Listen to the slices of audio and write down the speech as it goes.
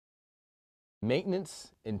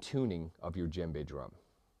Maintenance and tuning of your djembe drum.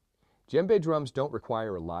 Djembe drums don't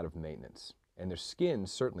require a lot of maintenance, and their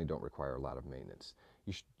skins certainly don't require a lot of maintenance.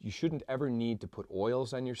 You shouldn't ever need to put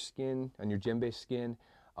oils on your skin, on your djembe skin,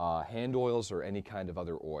 hand oils or any kind of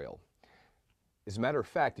other oil. As a matter of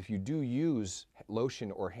fact, if you do use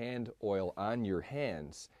lotion or hand oil on your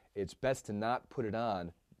hands, it's best to not put it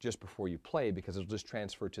on just before you play because it'll just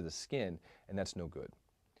transfer to the skin, and that's no good.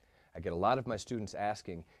 I get a lot of my students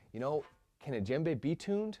asking, you know, can a djembe be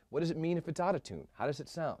tuned? What does it mean if it's out of tune? How does it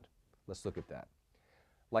sound? Let's look at that.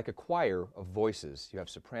 Like a choir of voices, you have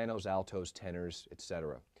sopranos, altos, tenors,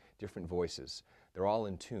 etc. Different voices. They're all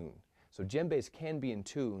in tune. So djembes can be in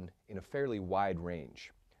tune in a fairly wide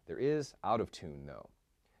range. There is out of tune though.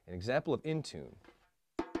 An example of in tune.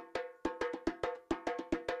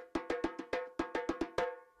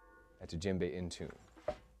 That's a djembe in tune.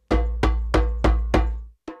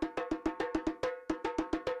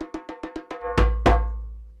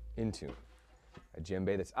 In tune. A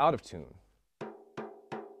djembe that's out of tune.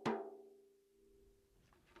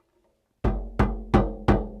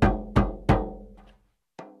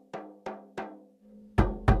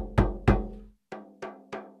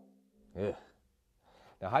 Ugh.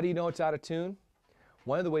 Now, how do you know it's out of tune?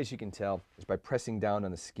 One of the ways you can tell is by pressing down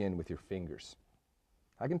on the skin with your fingers.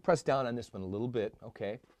 I can press down on this one a little bit,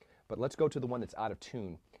 okay, but let's go to the one that's out of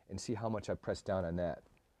tune and see how much I press down on that.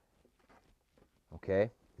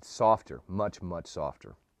 Okay, it's softer, much, much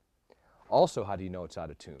softer. Also, how do you know it's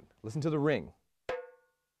out of tune? Listen to the ring.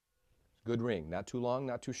 Good ring, not too long,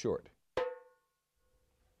 not too short.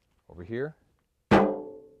 Over here.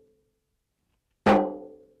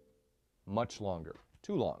 Much longer,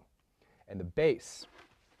 too long. And the bass,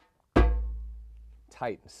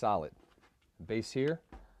 tight and solid. The bass here,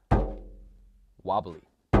 wobbly.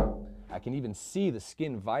 I can even see the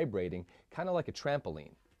skin vibrating, kind of like a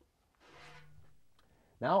trampoline.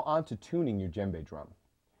 Now on to tuning your djembe drum.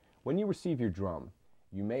 When you receive your drum,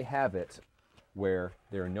 you may have it where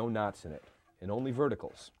there are no knots in it, and only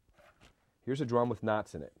verticals. Here's a drum with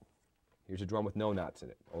knots in it. Here's a drum with no knots in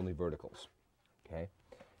it, only verticals. Okay?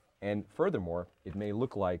 And furthermore, it may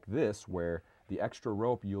look like this, where the extra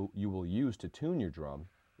rope you will use to tune your drum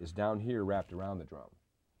is down here wrapped around the drum.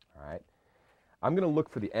 All right? I'm going to look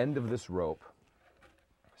for the end of this rope.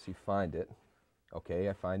 See, find it. Okay,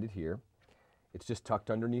 I find it here. It's just tucked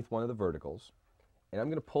underneath one of the verticals. And I'm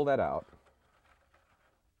going to pull that out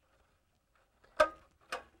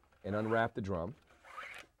and unwrap the drum.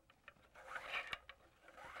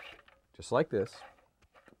 Just like this.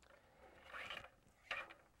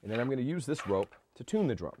 And then I'm going to use this rope to tune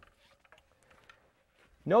the drum.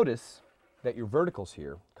 Notice that your verticals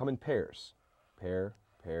here come in pairs. Pair,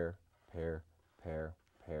 pair, pair, pair,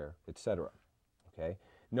 pair, etc. Okay?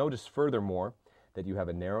 Notice furthermore that you have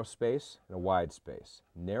a narrow space and a wide space.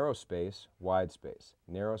 Narrow space, wide space.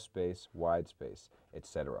 Narrow space, wide space,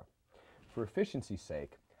 etc. For efficiency's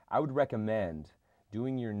sake, I would recommend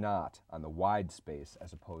doing your knot on the wide space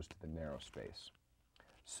as opposed to the narrow space.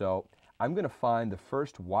 So I'm going to find the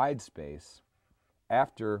first wide space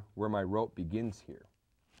after where my rope begins here.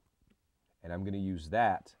 And I'm going to use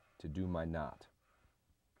that to do my knot.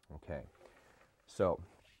 Okay, so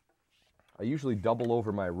I usually double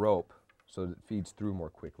over my rope so that it feeds through more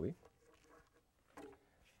quickly.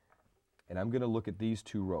 And I'm going to look at these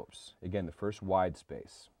two ropes. Again, the first wide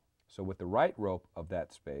space. So with the right rope of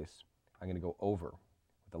that space, I'm going to go over.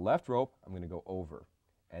 With the left rope, I'm going to go over.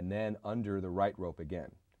 And then under the right rope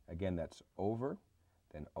again. Again, that's over,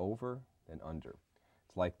 then under.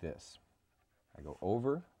 It's like this. I go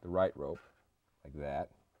over the right rope, like that.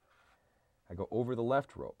 I go over the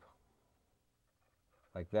left rope,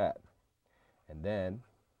 like that. And then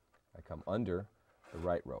I come under the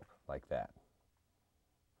right rope, like that.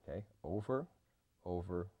 Okay, over,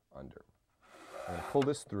 over, under. I'm going to pull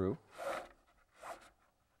this through.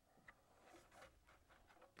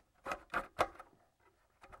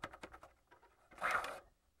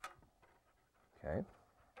 Okay.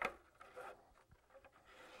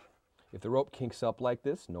 If the rope kinks up like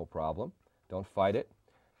this, no problem. Don't fight it.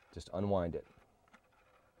 Just unwind it.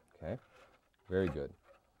 Okay. Very good.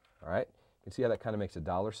 All right. You can see how that kind of makes a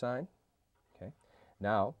dollar sign. Okay.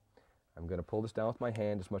 Now, I'm going to pull this down with my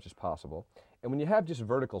hand as much as possible. And when you have just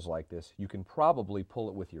verticals like this, you can probably pull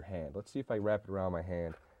it with your hand. Let's see if I wrap it around my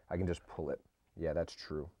hand. I can just pull it. Yeah, that's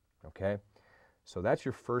true. Okay. So that's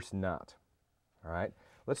your first knot. All right.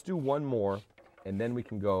 Let's do one more, and then we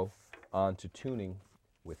can go on to tuning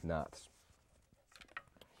with knots.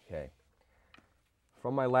 Okay.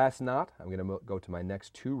 From my last knot, I'm going to go to my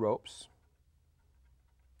next two ropes.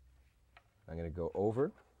 I'm going to go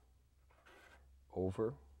over,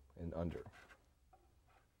 over, and under.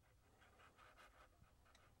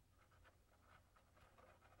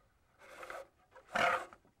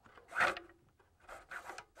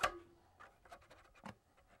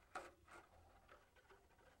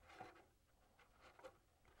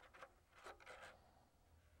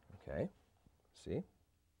 Okay, see?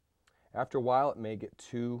 After a while, it may get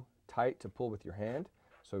too tight to pull with your hand,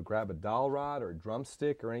 so grab a dowel rod or a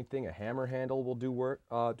drumstick or anything. A hammer handle will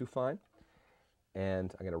do fine.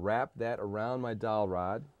 And I'm going to wrap that around my dowel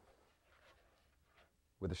rod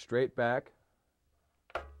with a straight back.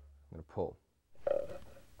 I'm going to pull.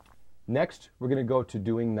 Next, we're going to go to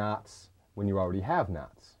doing knots when you already have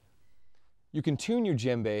knots. You can tune your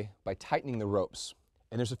djembe by tightening the ropes.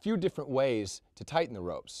 And there's a few different ways to tighten the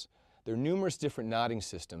ropes. There are numerous different knotting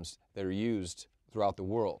systems that are used throughout the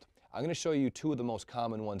world. I'm going to show you two of the most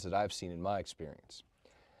common ones that I've seen in my experience.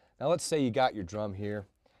 Now let's say you got your drum here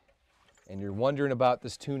and you're wondering about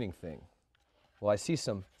this tuning thing. Well, I see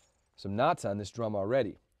some knots on this drum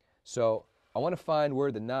already. So I want to find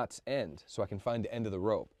where the knots end so I can find the end of the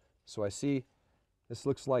rope. So I see this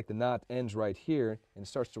looks like the knot ends right here and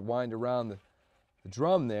starts to wind around the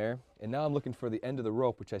drum there, and now I'm looking for the end of the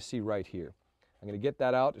rope, which I see right here. I'm going to get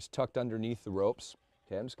that out. It's tucked underneath the ropes.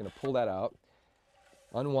 Okay, I'm just going to pull that out,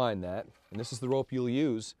 unwind that, and this is the rope you'll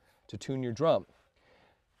use to tune your drum.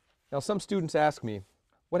 Now some students ask me,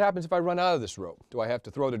 what happens if I run out of this rope? Do I have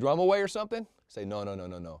to throw the drum away or something? I say,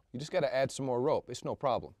 no. You just got to add some more rope. It's no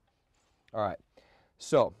problem. All right,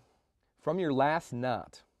 so from your last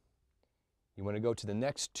knot, you want to go to the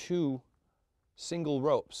next two single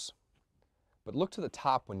ropes. But look to the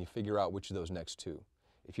top when you figure out which of those next two.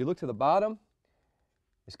 If you look to the bottom,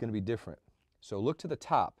 it's going to be different. So look to the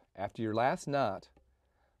top. After your last knot,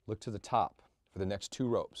 look to the top for the next two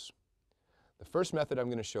ropes. The first method I'm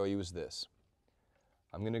going to show you is this.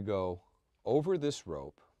 I'm going to go over this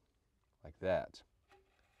rope like that.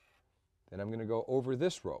 Then I'm going to go over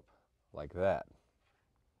this rope like that.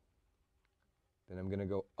 Then I'm going to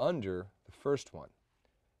go under the first one.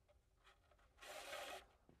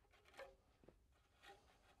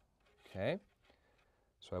 Okay,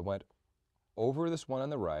 so I went over this one on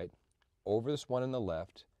the right, over this one on the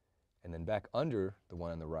left, and then back under the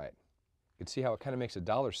one on the right. You can see how it kind of makes a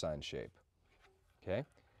dollar sign shape. Okay,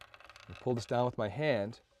 I pull this down with my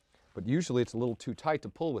hand, but usually it's a little too tight to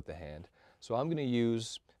pull with the hand, so I'm going to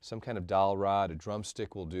use some kind of dowel rod, a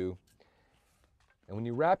drumstick will do. And when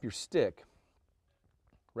you wrap your stick,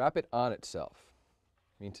 wrap it on itself.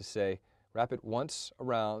 I mean to say, wrap it once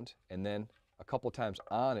around and then a couple times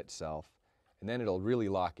on itself, and then it'll really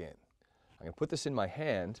lock in. I'm going to put this in my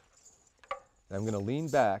hand, and I'm going to lean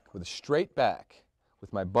back with a straight back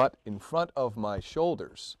with my butt in front of my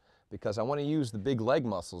shoulders because I want to use the big leg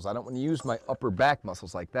muscles. I don't want to use my upper back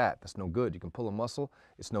muscles like that. That's no good. You can pull a muscle,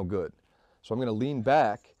 it's no good. So I'm going to lean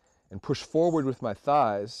back and push forward with my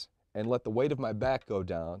thighs and let the weight of my back go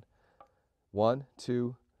down. 1,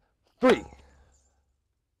 2, 3.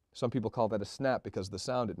 Some people call that a snap because of the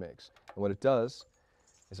sound it makes. And what it does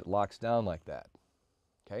is it locks down like that.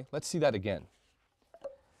 Okay, let's see that again.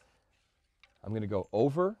 I'm going to go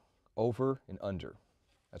over, over, and under.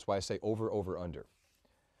 That's why I say over, over, under.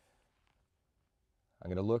 I'm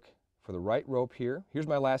going to look for the right rope here. Here's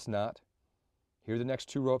my last knot. Here are the next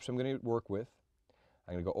two ropes I'm going to work with.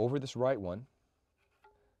 I'm going to go over this right one,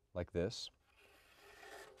 like this.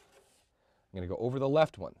 I'm going to go over the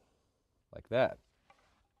left one, like that.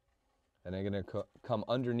 And I'm going to come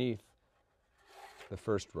underneath the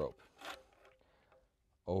first rope.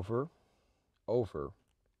 Over, over,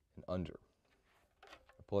 and under.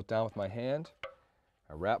 I pull it down with my hand.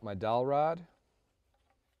 I wrap my dowel rod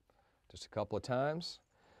just a couple of times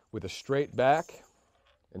with a straight back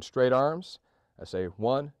and straight arms. I say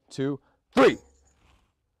 1, 2, 3.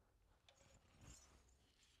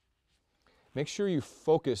 Make sure you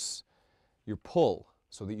focus your pull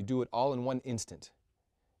so that you do it all in one instant.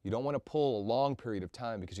 You don't want to pull a long period of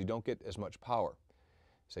time because you don't get as much power.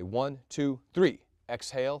 Say 1, 2, 3.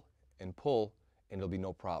 Exhale and pull, and it'll be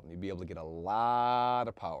no problem. You'll be able to get a lot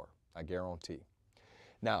of power, I guarantee.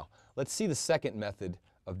 Now, let's see the second method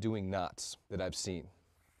of doing knots that I've seen.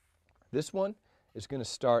 This one is going to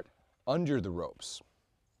start under the ropes.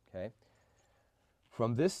 Okay?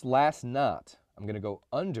 From this last knot, I'm going to go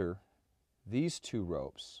under these two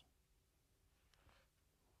ropes,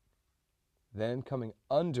 then coming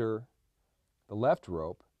under the left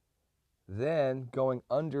rope, then going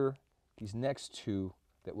under these next two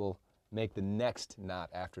that will make the next knot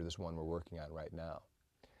after this one we're working on right now.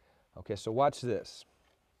 Okay, so watch this.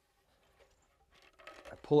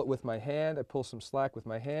 I pull it with my hand, I pull some slack with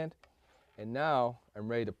my hand, and now I'm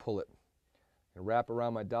ready to pull it And wrap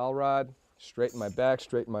around my dowel rod, straighten my back,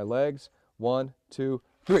 straighten my legs. 1, 2,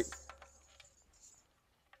 3.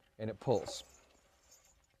 And it pulls.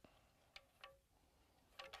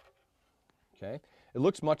 Okay? It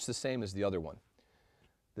looks much the same as the other one.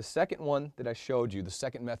 The second one that I showed you, the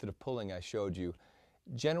second method of pulling I showed you,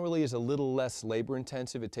 generally is a little less labor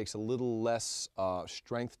intensive. It takes a little less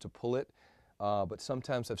strength to pull it, but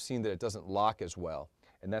sometimes I've seen that it doesn't lock as well.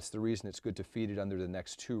 And that's the reason it's good to feed it under the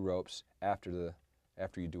next 2 ropes after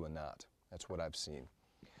you do a knot. That's what I've seen.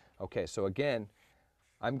 Okay, so again,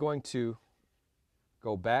 I'm going to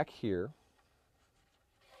go back here.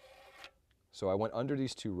 So I went under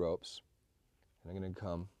these 2 ropes, and I'm going to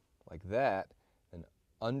come like that, and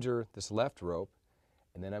under this left rope,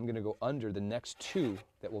 and then I'm going to go under the next 2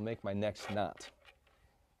 that will make my next knot.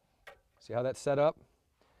 See how that's set up?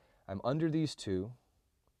 I'm under these 2,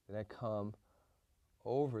 then I come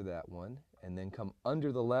over that one, and then come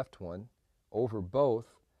under the left one, over both,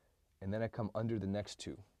 and then I come under the next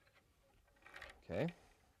 2. Okay?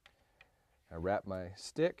 I wrap my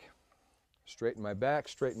stick, straighten my back,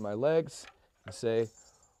 straighten my legs, and say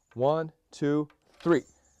 1, 2, 3.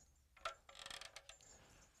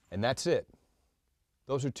 And that's it.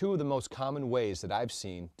 Those are 2 of the most common ways that I've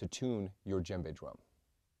seen to tune your djembe drum.